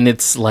 and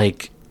it's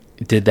like,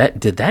 did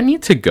that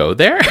need to go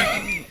there?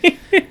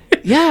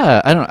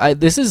 Yeah,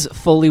 this is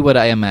fully what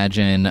I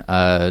imagine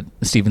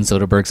Steven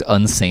Soderbergh's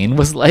Unsane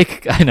was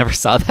like. I never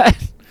saw that.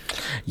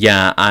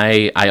 Yeah,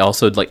 I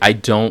also like I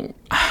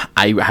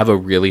have a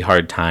really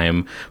hard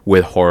time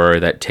with horror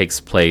that takes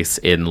place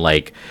in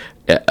like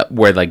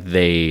where like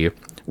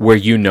where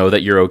you know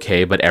that you're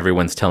okay, but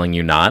everyone's telling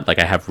you not. Like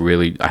I have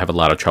a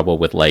lot of trouble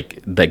with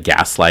like the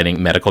gaslighting,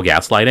 medical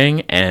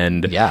gaslighting,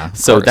 and yeah,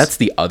 so that's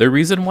the other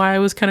reason why I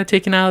was kind of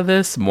taken out of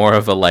this. More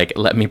of a like,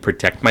 let me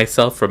protect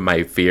myself from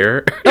my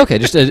fear. Okay,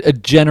 just a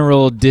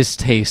general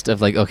distaste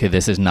of like, okay,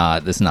 this is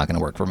not going to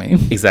work for me.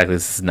 Exactly,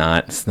 it's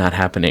not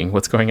happening.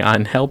 What's going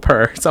on? Help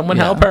her! Someone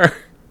help her!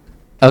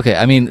 Okay,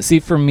 I mean, see,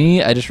 for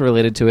me, I just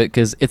related to it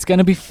because it's going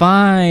to be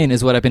fine,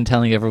 is what I've been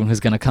telling everyone who's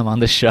going to come on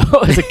the show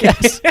as a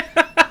guest.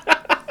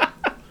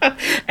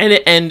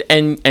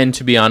 And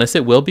to be honest,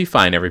 it will be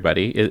fine,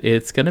 everybody.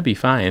 It's gonna be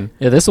fine.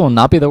 Yeah, this will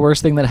not be the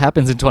worst thing that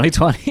happens in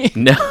 2020.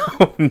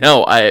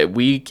 No,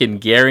 we can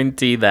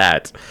guarantee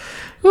that.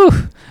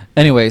 Whew.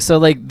 Anyway, so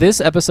like this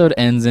episode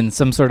ends in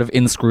some sort of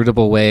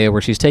inscrutable way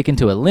where she's taken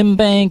to a limb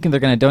bank and they're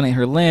gonna donate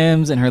her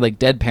limbs, and her like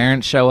dead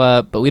parents show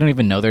up, but we don't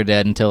even know they're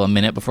dead until a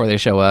minute before they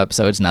show up,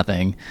 so it's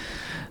nothing.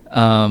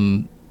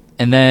 And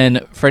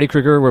then Freddy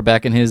Krueger, we're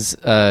back in his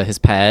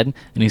pad,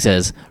 and he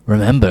says,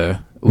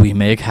 "Remember, we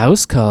make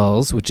house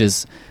calls," which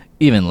is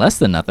even less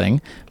than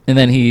nothing. And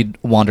then he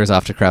wanders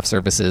off to craft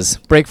services.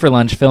 Break for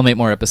lunch, film 8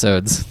 more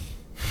episodes.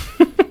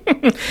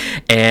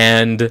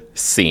 And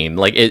scene.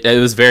 Like it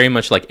was very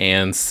much like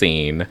and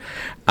scene.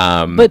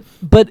 But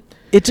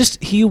it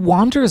just, he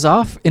wanders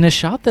off in a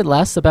shot that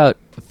lasts about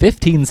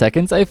 15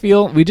 seconds, I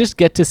feel. We just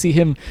get to see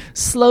him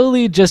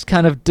slowly just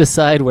kind of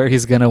decide where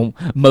he's going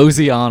to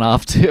mosey on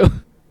off to.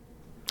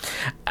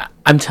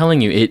 I'm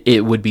telling you,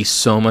 it would be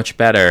so much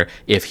better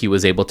if he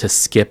was able to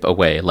skip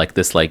away like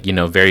this, like, you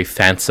know, very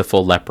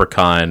fanciful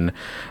leprechaun,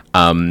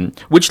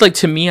 which, like,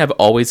 to me, I've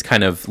always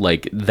kind of,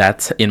 like,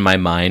 that's in my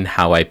mind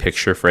how I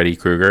picture Freddy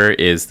Krueger,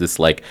 is this,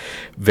 like,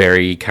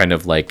 very kind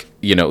of, like,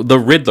 you know, the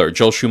Riddler,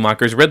 Joel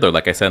Schumacher's Riddler,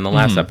 like I said in the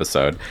last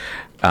episode.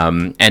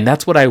 And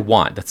that's what I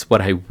want. That's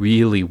what I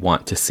really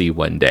want to see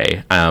one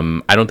day. I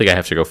don't think I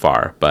have to go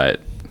far, but...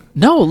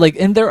 No, like,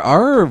 and there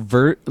are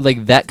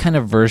like that kind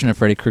of version of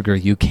Freddy Krueger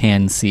you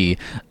can see.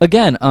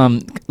 Again,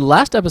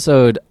 last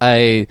episode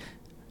I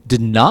did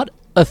not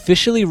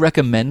officially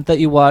recommend that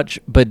you watch,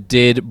 but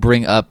did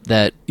bring up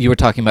that you were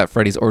talking about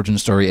Freddy's origin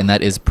story, and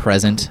that is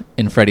present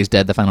in Freddy's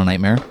Dead: The Final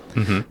Nightmare.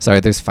 Mm-hmm.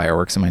 Sorry, there's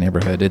fireworks in my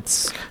neighborhood.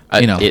 It's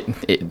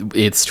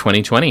it's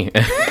 2020.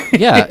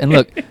 Yeah, and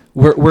look,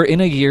 we're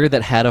in a year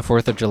that had a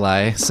 4th of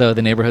July, so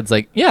the neighborhood's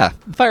like, yeah,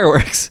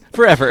 fireworks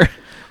forever.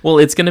 Well,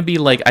 it's going to be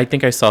like, I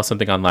think I saw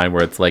something online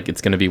where it's like,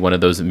 it's going to be one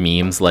of those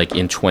memes like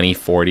in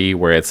 2040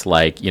 where it's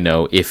like, you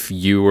know, if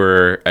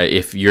your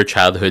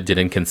childhood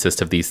didn't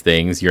consist of these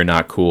things, you're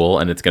not cool.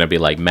 And it's going to be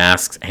like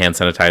masks, hand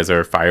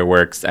sanitizer,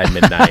 fireworks at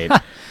midnight.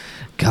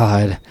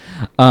 God.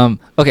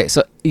 Okay,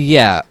 so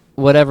yeah,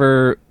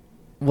 whatever.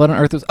 What on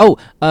earth was?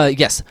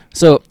 Yes.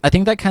 So I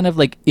think that kind of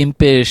like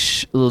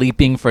impish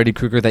leaping Freddy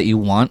Krueger that you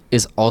want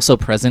is also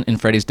present in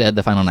Freddy's Dead: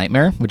 The Final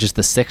Nightmare, which is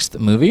the 6th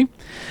movie.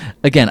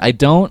 Again, I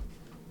don't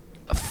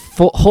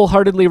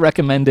wholeheartedly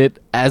recommend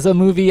it as a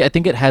movie. I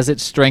think it has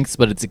its strengths,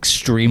 but it's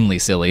extremely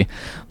silly.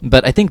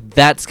 But I think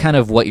that's kind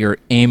of what you're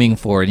aiming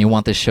for, and you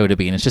want this show to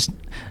be, and it's just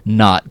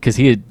not, because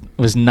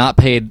was not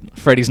paid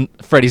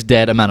Freddy's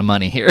Dead amount of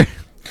money here.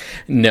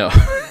 No,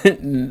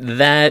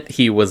 that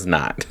he was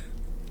not.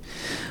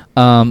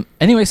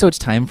 Anyway, so it's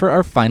time for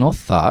our final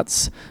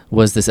thoughts.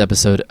 Was this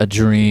episode a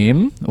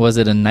dream? Was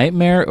it a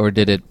nightmare, or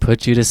did it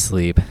put you to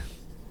sleep?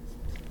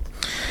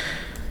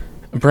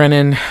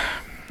 Brennan,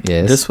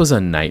 yes, this was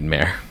a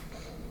nightmare.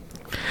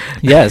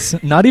 Yes,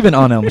 not even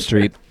on Elm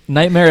Street.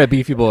 Nightmare at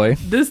Beefy Boy.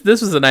 This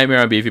was a nightmare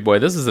on Beefy Boy.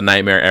 This is a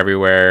nightmare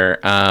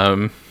everywhere.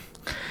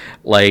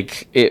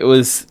 Like it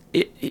was,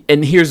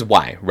 and here's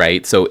why,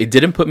 right? So it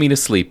didn't put me to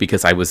sleep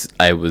because I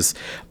was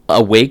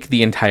awake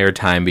the entire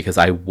time because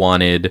I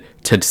wanted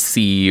to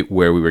see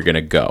where we were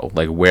gonna go.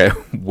 Like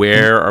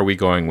where are we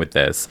going with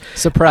this?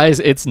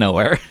 Surprise! It's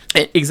nowhere.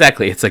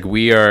 Exactly. It's like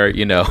we are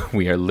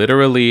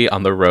literally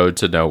on the road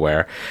to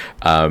nowhere.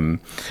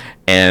 And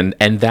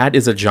that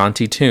is a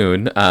jaunty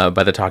tune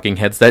by the Talking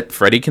Heads that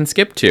Freddy can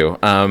skip to.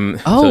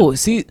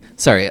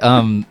 Sorry.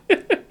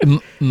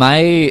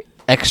 My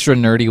extra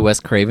nerdy Wes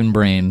Craven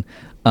brain,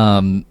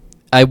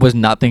 I was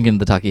not thinking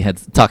the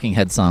Talking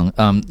Heads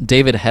song.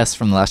 David Hess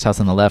from The Last House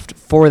on the Left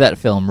for that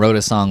film wrote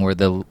a song where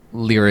the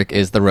lyric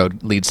is "The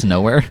road leads to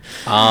nowhere."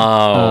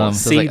 Oh,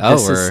 so see,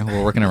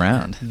 we're working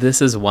around.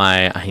 This is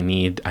why I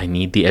need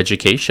the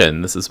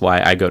education. This is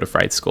why I go to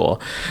fright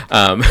school,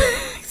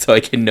 so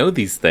I can know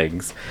these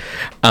things.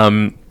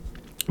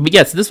 But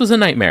yes, this was a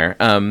nightmare.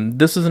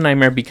 This was a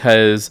nightmare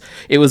because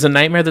it was a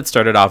nightmare that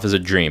started off as a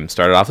dream.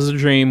 Started off as a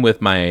dream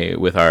with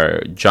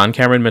our John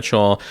Cameron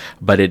Mitchell,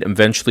 but it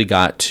eventually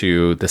got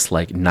to this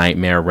like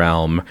nightmare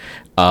realm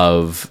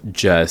of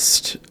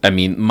just, I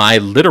mean, my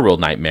literal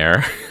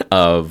nightmare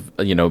of,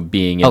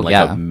 being in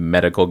a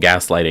medical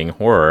gaslighting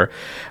horror.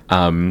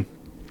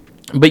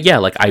 But yeah,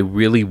 like I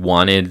really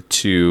wanted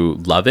to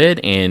love it,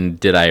 and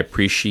did I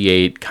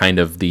appreciate kind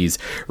of these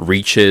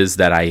reaches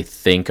that I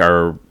think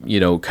are,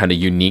 kind of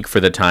unique for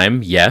the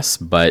time? Yes,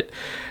 but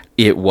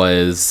at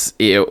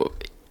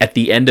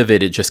the end of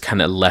it, it just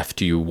kind of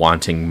left you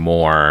wanting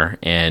more.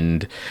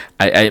 And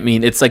I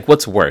mean, it's like,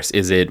 what's worse?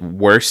 Is it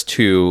worse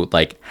to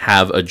like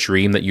have a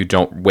dream that you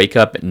don't wake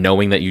up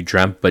knowing that you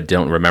dreamt but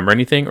don't remember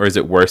anything, or is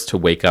it worse to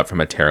wake up from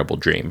a terrible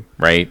dream?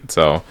 Right?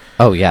 So.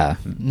 Oh yeah,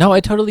 no, I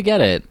totally get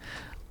it.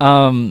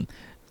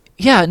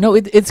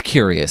 It's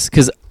curious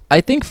because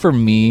I think for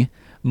me,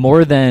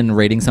 more than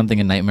rating something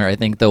a nightmare, I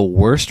think the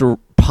worst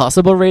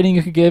possible rating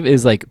you could give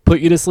is like put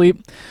you to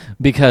sleep,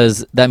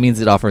 because that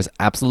means it offers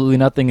absolutely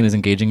nothing and is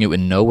engaging you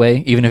in no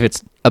way, even if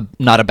it's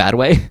not a bad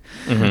way.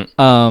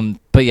 Mm-hmm.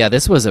 But yeah,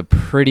 this was a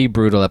pretty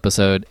brutal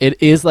episode.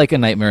 It is like a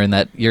nightmare in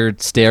that you're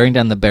staring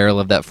down the barrel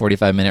of that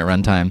 45-minute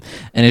runtime,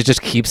 and it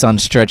just keeps on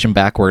stretching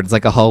backwards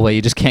like a hallway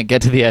you just can't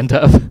get to the end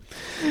of.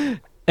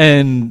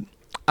 And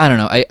I don't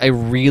know. I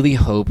really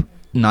hope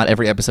not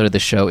every episode of the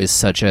show is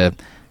such a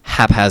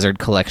haphazard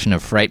collection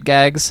of fright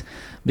gags,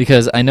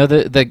 because I know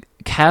that the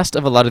cast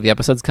of a lot of the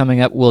episodes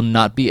coming up will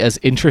not be as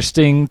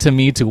interesting to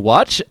me to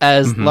watch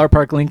as Lar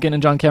Park Lincoln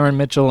and John Cameron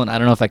Mitchell, and I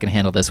don't know if I can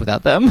handle this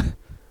without them.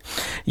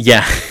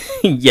 Yeah.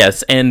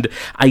 Yes, and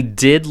I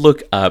did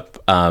look up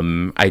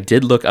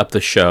the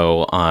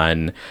show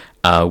on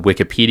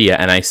Wikipedia,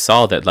 and I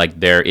saw that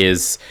like they're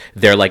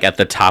like at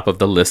the top of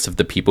the list of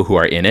the people who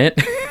are in it,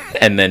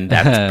 and then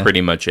that's pretty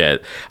much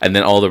it. And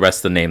then all the rest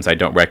of the names I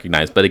don't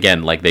recognize, but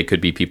again, like they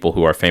could be people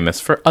who are famous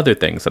for other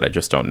things that I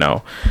just don't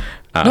know.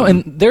 No,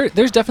 and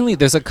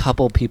there's a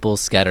couple people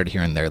scattered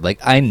here and there. Like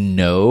I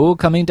know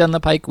coming down the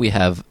pike we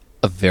have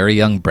a very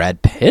young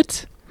Brad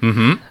Pitt.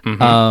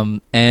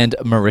 And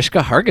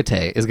Mariska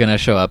Hargitay is going to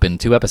show up in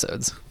 2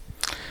 episodes.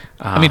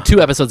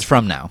 2 episodes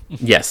from now.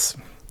 Yes.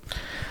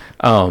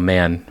 Oh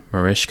man,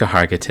 Mariska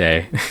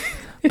Hargitay.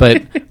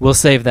 But we'll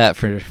save that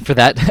for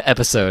that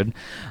episode.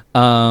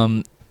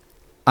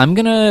 I'm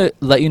going to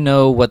let you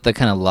know what the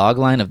kind of log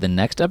line of the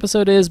next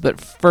episode is,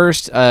 but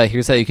first,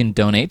 here's how you can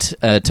donate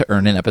to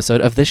earn an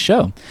episode of this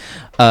show.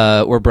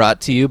 We're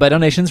brought to you by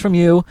donations from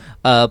you.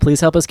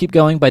 Please help us keep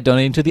going by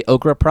donating to the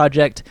Okra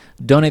Project.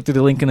 Donate through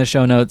the link in the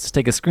show notes.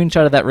 Take a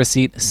screenshot of that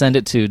receipt. Send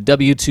it to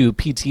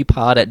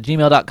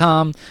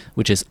w2ptpod@gmail.com,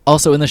 which is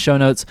also in the show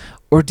notes,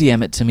 or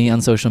DM it to me on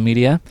social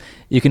media.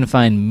 You can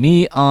find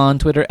me on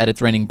Twitter at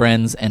It's Raining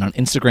Brens and on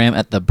Instagram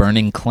at The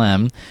Burning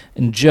Clem.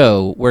 And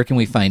Joe, where can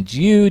we find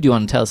you? Do you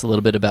want to tell us a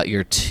little bit about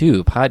your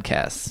 2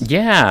 podcasts?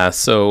 Yeah,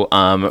 so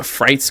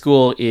Fright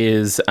School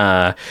is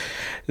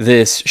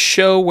this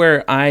show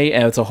where I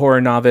it's a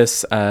horror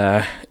novice.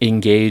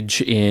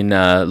 Engage in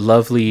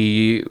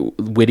lovely,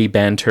 witty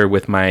banter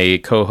with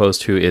my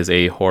co-host, who is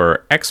a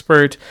horror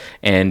expert.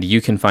 And you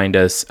can find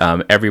us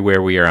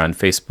everywhere. We are on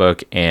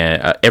Facebook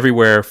and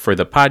everywhere for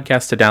the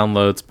podcast to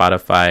download: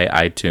 Spotify,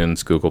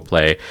 iTunes, Google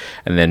Play.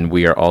 And then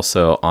we are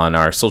also on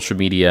our social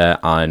media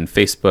on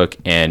Facebook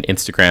and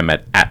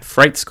Instagram at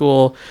Fright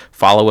School.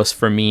 Follow us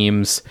for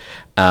memes.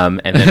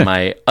 And then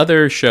my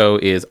other show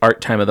is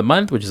Art Time of the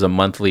Month, which is a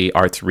monthly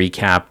arts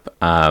recap.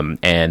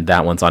 And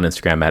that one's on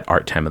Instagram at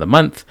Art Time of the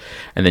Month.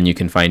 And then you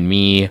can find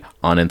me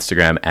on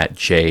Instagram at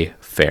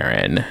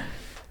jfarron.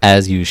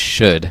 As you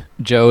should.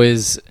 Joe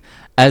is,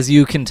 as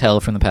you can tell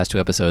from the past 2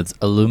 episodes,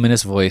 a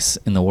luminous voice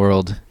in the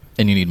world,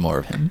 and you need more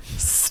of him.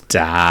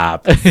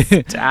 Stop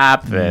it.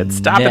 Stop it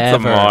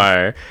some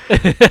more.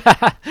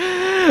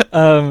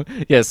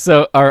 Yes,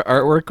 so our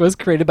artwork was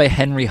created by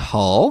Henry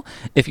Hall.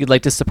 If you'd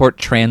like to support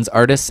trans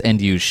artists,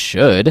 and you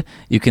should,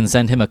 you can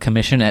send him a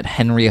commission at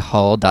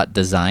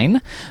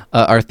henryhall.design.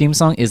 Our theme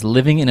song is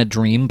Living in a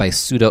Dream by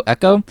Pseudo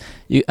Echo.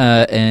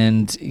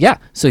 And yeah,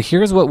 so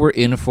here's what we're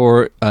in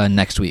for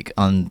next week.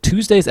 On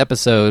Tuesday's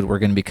episode, we're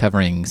going to be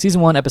covering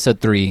Season 1, Episode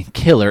 3,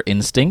 Killer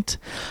Instinct.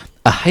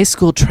 A high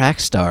school track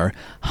star,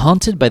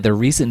 haunted by the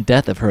recent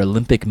death of her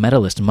Olympic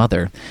medalist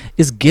mother,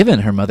 is given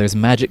her mother's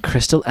magic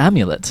crystal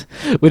amulet,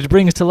 which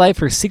brings to life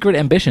her secret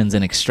ambitions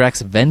and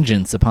extracts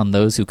vengeance upon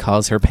those who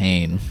cause her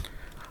pain.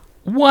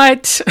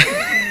 What?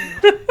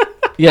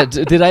 Yeah,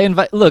 did I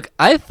invite... Look,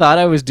 I thought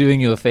I was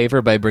doing you a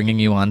favor by bringing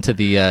you on to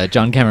the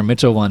John Cameron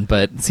Mitchell one,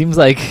 but it seems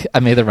like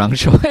I made the wrong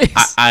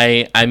choice.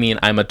 I mean,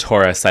 I'm a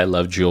Taurus. I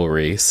love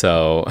jewelry,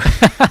 so...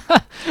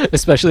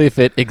 Especially if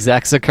it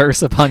exacts a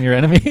curse upon your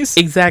enemies.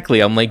 Exactly.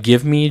 I'm like,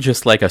 give me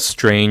just like a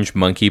strange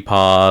monkey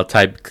paw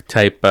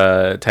type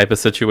of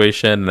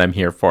situation, and I'm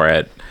here for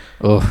it.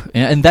 Oh,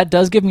 and that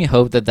does give me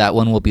hope that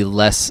one will be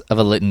less of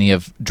a litany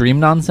of dream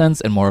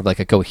nonsense and more of like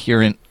a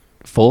coherent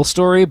full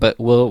story, but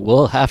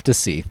we'll have to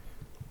see.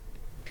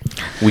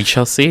 We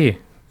shall see.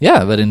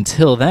 Yeah, but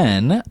until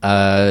then,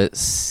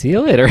 see you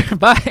later.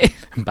 Bye.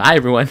 Bye,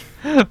 everyone.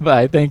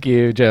 Bye. Thank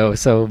you, Joe,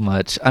 so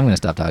much. I'm going to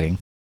stop talking.